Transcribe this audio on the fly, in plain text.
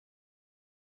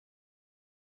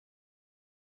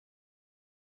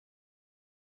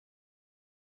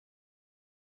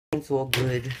It's all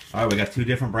good. All right, we got two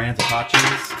different brands of hot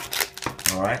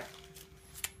cheese. All right,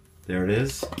 there it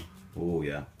is. Oh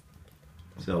yeah.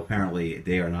 So apparently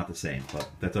they are not the same, but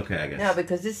that's okay, I guess. No,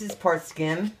 because this is part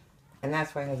skim, and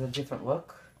that's why it has a different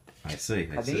look. I see.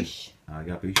 I see. Gabish?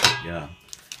 Gabish, yeah.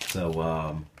 So,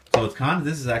 so it's kind of,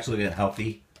 this is actually a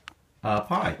healthy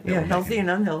pie. Yeah, healthy and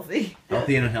unhealthy.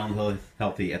 Healthy and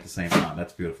healthy at the same time.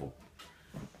 That's beautiful.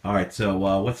 All right, so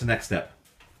what's the next step?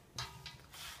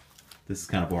 This is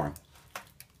kind of boring.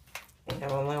 Yeah,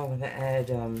 well, now we're going to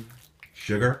add...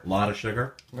 sugar, a lot of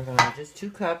sugar. We're going to add just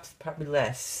 2 cups, probably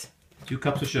less. 2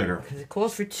 cups of sugar. Because it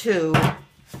calls for 2,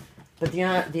 but the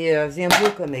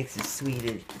Zambuca makes it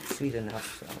sweet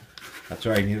enough. So. That's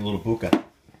right, you need a little buca.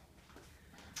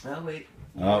 Oh, wait.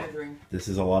 Oh, this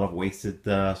is a lot of wasted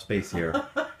space here.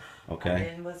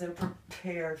 Okay. I wasn't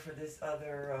prepared for this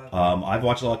other... I've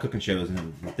watched a lot of cooking shows,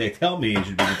 and they tell me you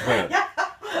should be prepared.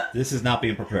 This is not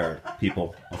being prepared,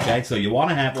 people. Okay, so you want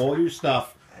to have all your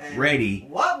stuff ready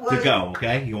to go.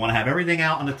 Okay, you want to have everything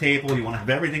out on the table. You want to have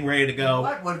everything ready to go.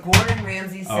 What would Gordon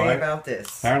Ramsay say about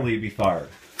this? Apparently, you'd be fired.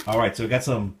 All right, so we got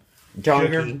some donkey.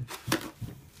 Sugar.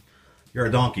 You're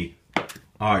a donkey.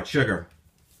 All right, sugar.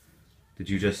 Did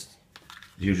you just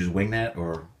wing that,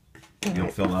 or you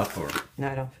don't fill up, or? No,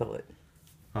 I don't fill it.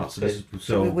 Oh,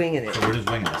 so we're winging it. So we're just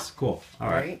winging this. Cool. All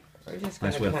right. We're just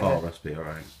nice way to follow a recipe. All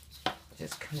right.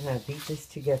 Just kind of beat this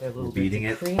together a little bit. Beating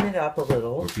it. Cream it up a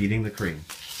little. We're beating the cream.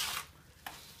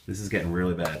 This is getting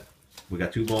really bad. We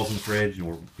got 2 bowls in the fridge, and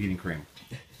we're beating cream.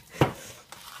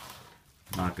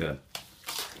 Not good.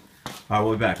 All right,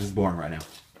 we'll be back. This is boring right now.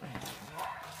 We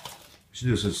should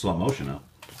do this in slow motion now.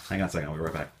 Hang on a second. I'll be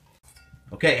right back.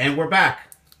 Okay, and we're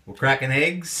back. We're cracking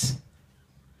eggs.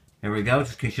 Here we go,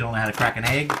 just in case you don't know how to crack an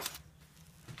egg.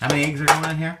 How many eggs are going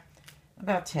in here?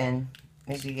 About 10,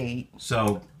 maybe 8.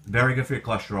 So, very good for your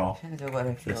cholesterol. Depends on what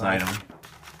I feel this like. item,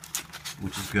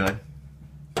 which is good.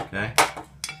 Okay.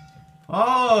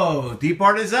 Oh, Deep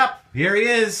Art is up. Here he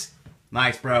is.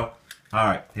 Nice, bro. All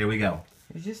right, here we go.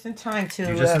 You're just in time to...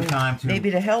 You're just in time to...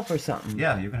 Maybe to help or something.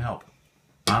 Yeah, you can help.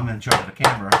 I'm in charge of the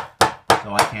camera,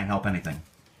 so I can't help anything.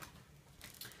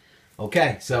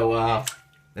 Okay, so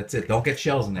that's it. Don't get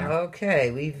shells in there. Okay,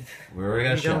 we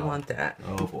don't want that.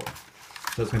 Oh boy.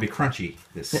 So it's gonna be crunchy.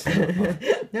 This.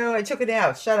 No, I took it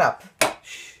out. Shut up.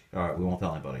 All right, we won't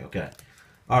tell anybody. Okay.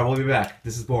 All right, we'll be back.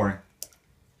 This is boring.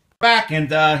 Back, and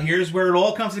here's where it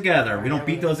all comes together. We don't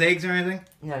beat those eggs or anything.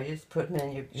 No, you just put them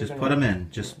in. Just put them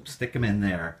in. Just stick them in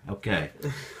there. Okay.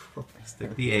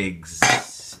 Stick the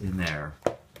eggs in there,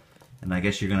 and I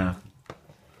guess you're gonna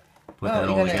put that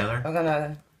all together. I'm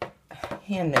gonna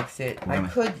hand mix it.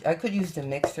 I could use the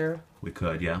mixer. We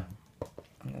could, yeah.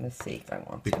 I'm gonna see if I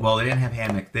want to. Well, they didn't have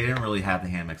hand mix. They didn't really have the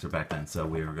hand mixer back then, so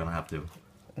we were gonna have to.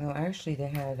 No, actually, they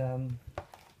had.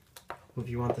 Well, if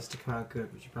you want this to come out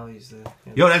good, we should probably use the.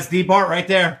 Yo, that's Deep Art right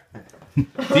there.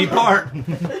 Deep Art.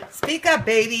 Speak up,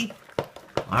 baby.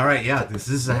 All right, yeah, this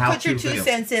is a how-to Put your 2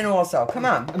 cents in, also. Come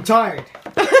on. I'm tired.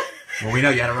 Well, we know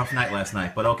you had a rough night last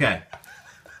night, but okay.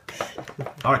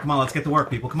 All right, come on, let's get to work,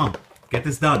 people. Come on, get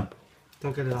this done.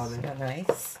 Don't get it on me.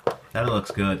 Nice. That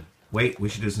looks good. Wait, we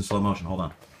should do this in slow motion. Hold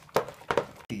on.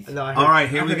 No, all right,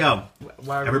 here we go.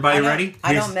 Everybody ready?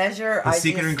 I don't measure. The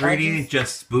secret ingredient,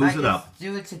 just booze it up.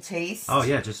 Do it to taste. Oh,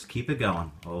 yeah, just keep it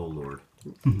going. Oh, Lord.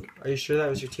 Are you sure that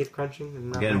was your teeth crunching?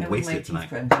 And not getting wasted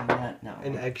tonight. No.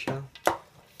 An eggshell?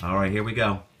 All right, here we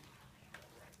go.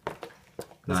 This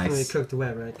is going to be cooked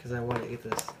wet, right? Because I want to eat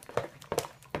this.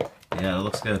 Yeah, it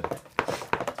looks good.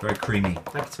 It's very creamy.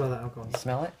 I can smell the alcohol. You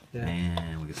smell it? Yeah.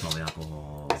 And we can smell the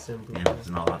alcohol. Simple. And it's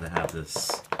not allowed to have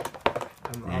this.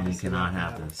 And you cannot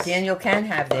have this. Daniel can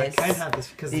have this. I can have this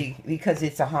because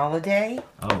it's a holiday.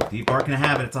 Oh, Deep Art can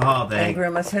have it. It's a holiday. And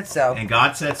Grandma said so. And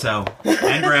God said so.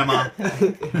 And Grandma.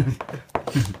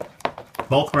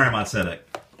 Both Grandmas said it.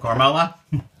 Carmela?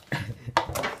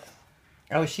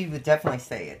 Oh, she would definitely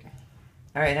say it.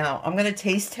 All right, now I'm gonna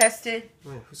taste test it.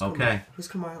 Wait, who's okay. Who's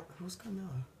Carmela? Who's Carmela?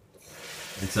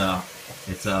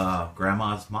 It's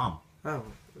Grandma's mom. Oh,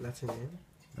 that's her name.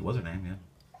 It was her name,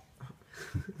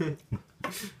 yeah.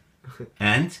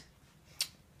 And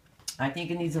I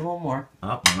think it needs a little more.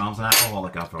 Oh, my mom's an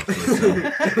alcoholic after all,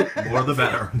 so more the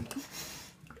better.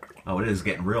 Oh, it is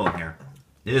getting real in here.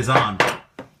 It is on.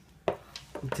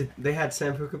 They had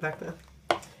Sambuca back then?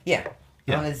 Yeah.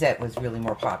 Anisette was really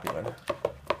more popular.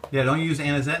 Yeah, don't you use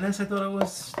Anisetness? I thought it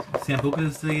was. Sambuca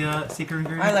is the secret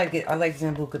ingredient. I like it. I like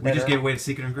Sambuca better. We just gave away the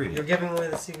secret ingredient. You're giving away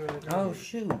the secret ingredient. Oh,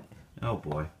 shoot. Oh,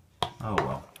 boy. Oh,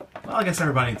 well. Well, I guess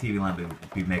everybody in TV land will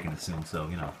be making it soon, so,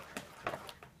 you know.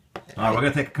 All right, we're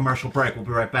going to take a commercial break. We'll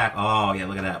be right back. Oh, yeah,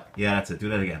 look at that. Yeah, that's it. Do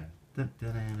that again. You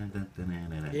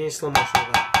need slow motion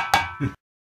of that.